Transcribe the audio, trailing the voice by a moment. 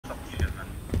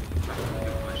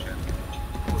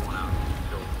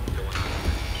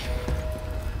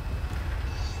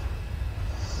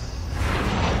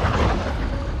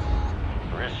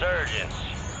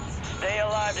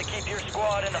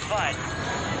fight.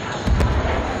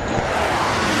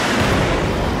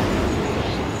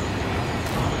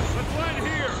 Let's land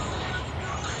here.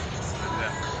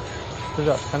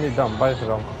 Suja, can you dump by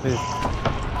around, please?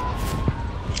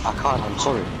 I can't, I'm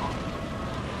sorry.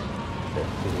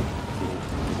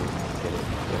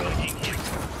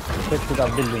 Get to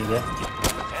that building, yeah?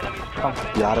 Enemies dropping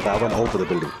into Yeah, the I went over the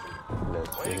building.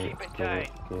 Let's Way to get keep it it,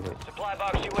 tight. Supply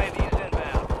box UAV is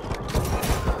inbound.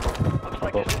 Looks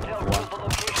like this intel reveals the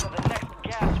location of the next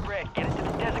gas spread. Get it to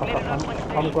the designated uplink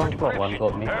station for decryption. One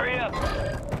got me. Hurry up.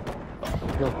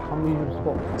 Yo, come in your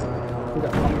spot. Suja,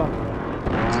 come down.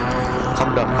 Calm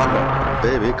down.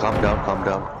 Baby, calm down.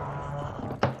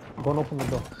 Go and open the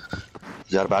door.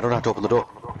 Yeah, but I don't have to open the door.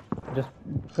 Just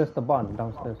press the button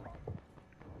downstairs.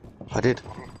 I did.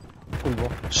 Cool, bro.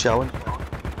 Showering.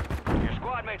 Your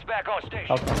squad mates back on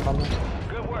station. Come on.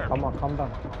 Good work. Come on, come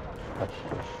down.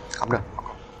 Calm down.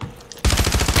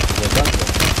 You're done, bro.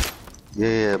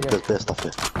 Yeah, there's stuff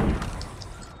here.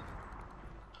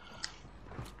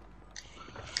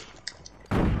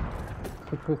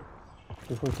 Quick. Go.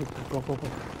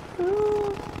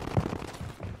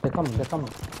 They're coming. Yeah, they're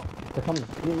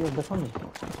coming.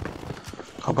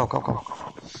 Come.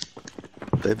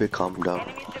 Baby, calm down.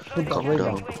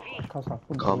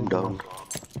 Calm down.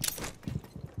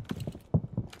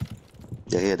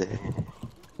 They're here.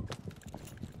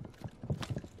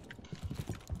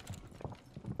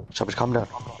 Shabish, calm down.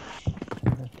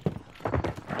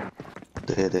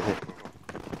 They're here.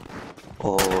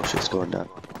 Oh, shit's going down.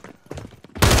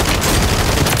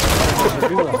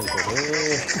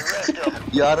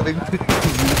 यार अभी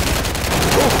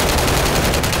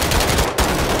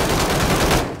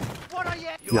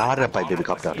यार रे भाई baby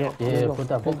calm down. Yeah, put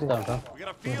that box down, huh? We got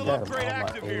a field upgrade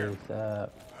active here.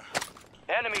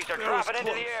 Enemies are dropping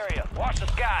into the area. Watch the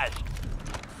skies.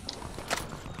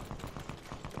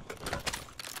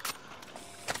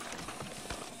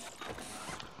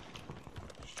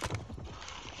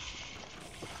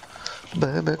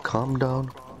 Baby, calm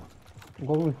down.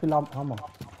 Go refill armor.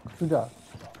 Suja,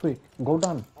 quick, go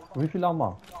down. Refill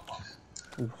armor.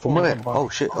 From where? Oh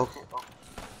shit, okay.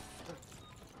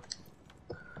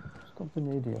 Stop being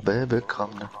an idiot. Baby,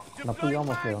 calm down. Now put your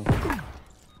armor plate on.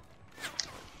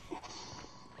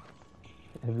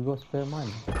 Have you got spare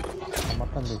mine?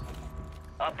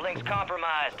 Uplink's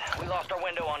compromised. We lost our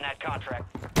window on that contract.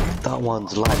 That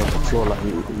one's lying on the floor like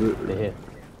They're here.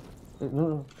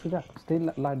 No, Suja, stay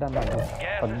lie down like that.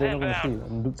 Gas But is they're not gonna inbound. see you.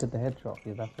 And look at the headshot.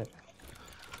 Yeah, that's it.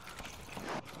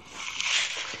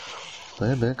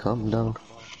 Baby, calm down.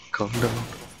 Calm down.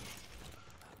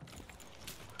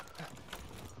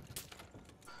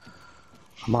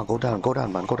 Come on, go down,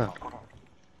 man, go down.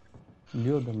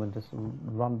 Lure them and just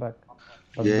run back.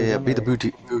 But Yeah, be the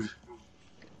booty.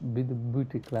 Be the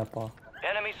booty clapper.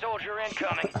 Enemy soldier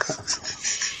incoming.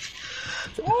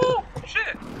 Oh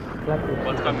shit! Clap it.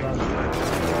 One's coming. Come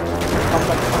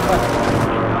back.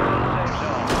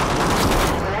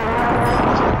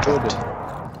 Good.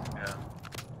 Yeah.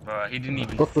 Bro, he didn't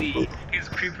even see. He was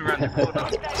creeping around the corner.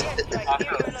 I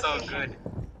felt so good.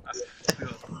 I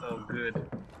feel so good.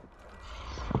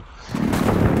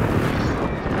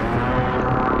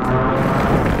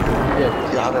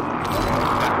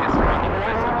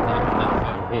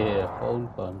 Yeah, hold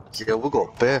on. Yeah, we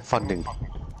got bare funding.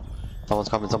 Someone's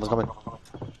coming. They're coming.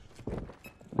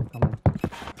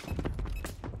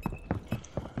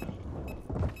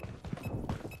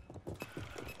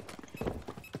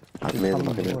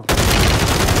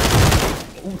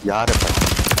 यार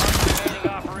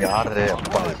रे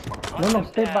भाई No,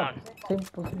 stay back. Same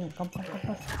position. Come.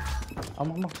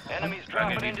 Enemies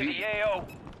dropping into the AO.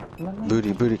 No.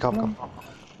 booty come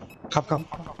Come back.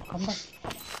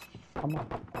 Come on.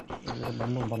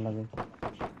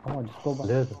 Come on, just go back.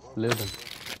 Leave them.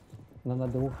 No,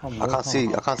 they will come. I can't see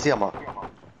him. Should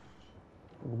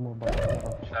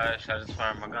I just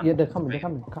fire my gun? Yeah, they're coming.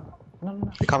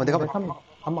 No. They're coming.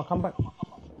 Come back.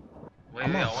 Wait,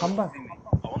 Come on, I want come them back. to see me.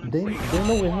 I want them They to see me.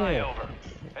 know we're here. Flyover.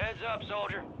 Heads up,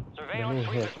 soldier. Surveillance They're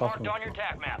sweep here, is marked trust me. on your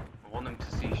tac map. I want them to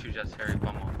see Shuja's hairy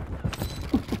bum.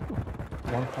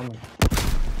 One coming.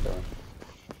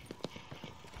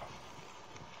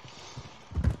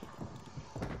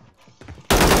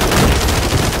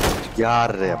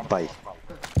 यार रे भाई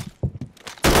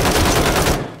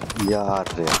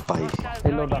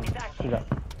Stay low down.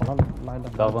 Lie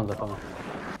down. That one's coming.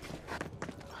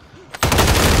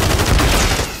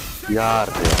 यार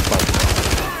रे भाई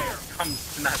Come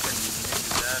snapping me,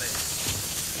 niggas.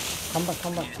 Come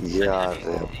back. यार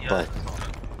रे भाई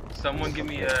Someone give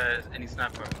me any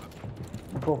sniper.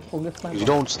 Go get sniper. You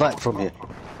don't snipe from here.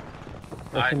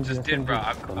 I just did, bro.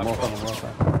 More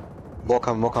coming. More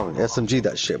coming. SMG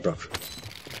that shit, bruv.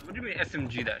 What do you mean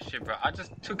SMG that shit, bro? I just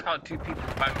took out 2 people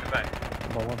back to back.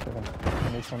 But 1 second.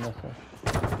 Make on this side.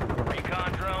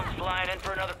 Recon drones flying in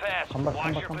for another pass. Come back, Watch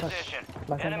come your back, come back. position.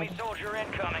 Back, Enemy back. soldier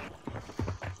incoming.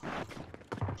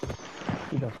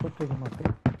 He does. Go take him out.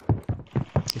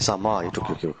 It's Amar, he took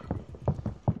your kill.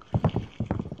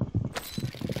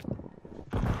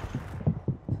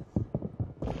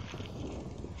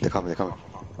 They're coming.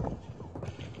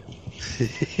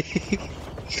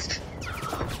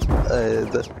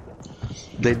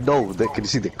 They know, they can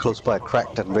see they're close by,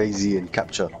 cracked and Razy and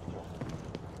capture.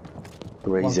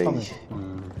 Razy.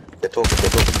 They're talking.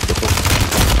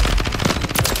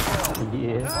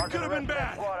 Yeah. That could have been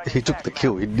bad. He took the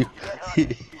kill, he knew,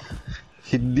 he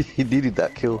needed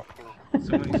that kill.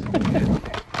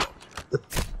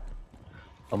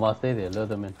 I'm gonna stay there, lure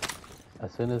them in.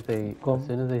 As soon as they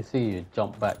see you,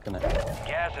 jump back and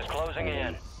Gas is closing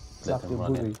in. let Slap them your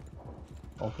run in. booty.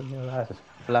 Open your ass. Just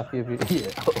flap your yeah,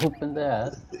 open their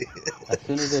ass. As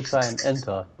soon as they try and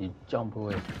enter, you jump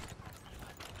away.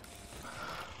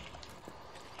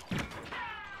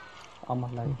 I'm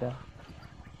like that.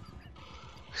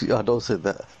 Yeah, don't say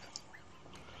that.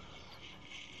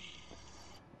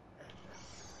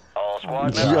 All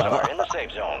squad members Yeah. are in the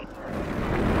safe zone.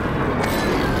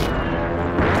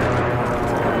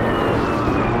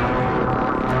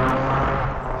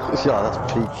 Yeah, that's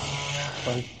peak.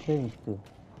 But it's changed too.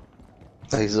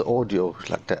 His audio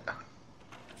like that.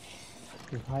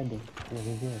 He's hiding. Yeah,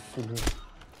 he's here. Still here.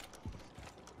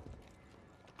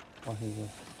 Oh, he's here.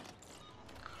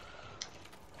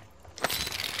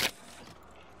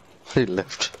 He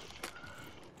left.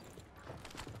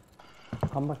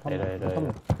 Come back. Hey,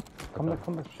 Come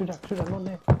back. Shoot up. Not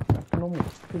there. No more.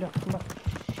 Shoot up. Come back.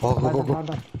 Oh, go.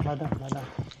 Lie down.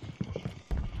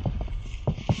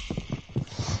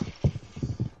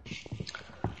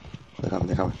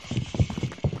 They're coming.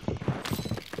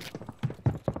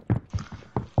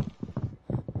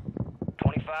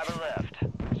 25 are left.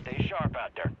 Stay sharp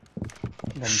out there.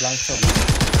 Then blind shot.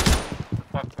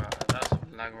 Fuck, bro. That's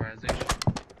lagarization.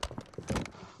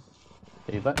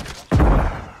 Are you back?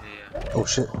 Yeah. Oh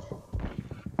shit.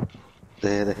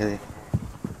 They're here.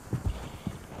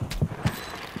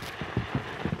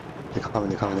 They're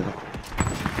coming. Fire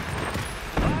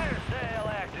sale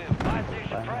active. Buy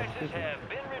station prices have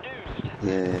been reduced.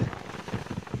 Yeah.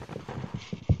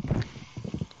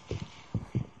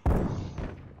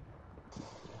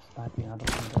 Sniping out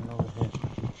of them over here.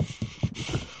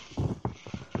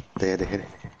 They're here.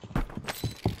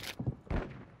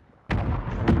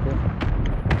 Are you there?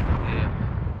 Yeah.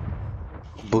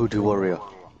 Booty warrior.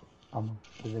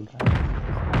 There's a guy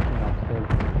sniping upstairs.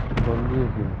 Don't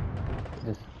leave him.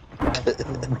 Just snipe 2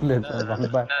 bullets and run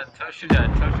back. Touch you that.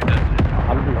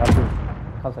 I'll do.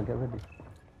 Kasa, get ready.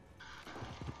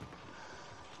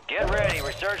 Get ready.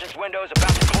 Resurgence window is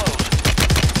about to close.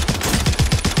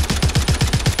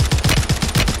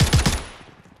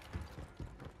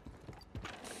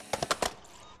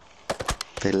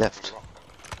 They left.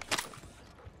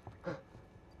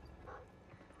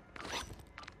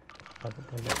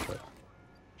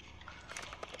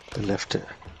 They left it.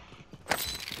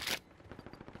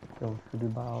 Yo, should we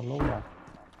buy our loadout?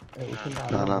 We can buy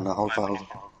our No, loadout. hold fire. Them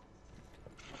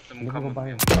Let me go coming buy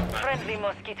in. it. Friendly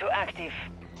mosquito active.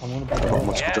 I'm gonna buy the Oh, loadout.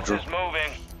 mosquito Gas drone. is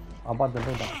moving. I'll buy the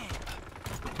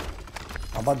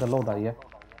loadout. Yeah?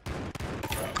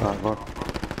 Alright, go on.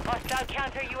 Hostile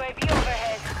counter UAV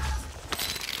overhead.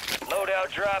 Loadout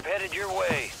drop headed your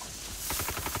way.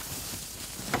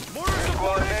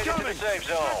 Squad made it to the safe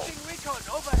zone.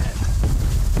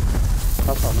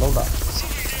 Kasa, loadout.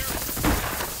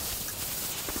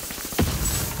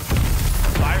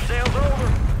 Fire sale's over.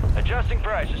 Adjusting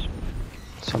prices.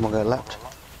 Someone got lapped.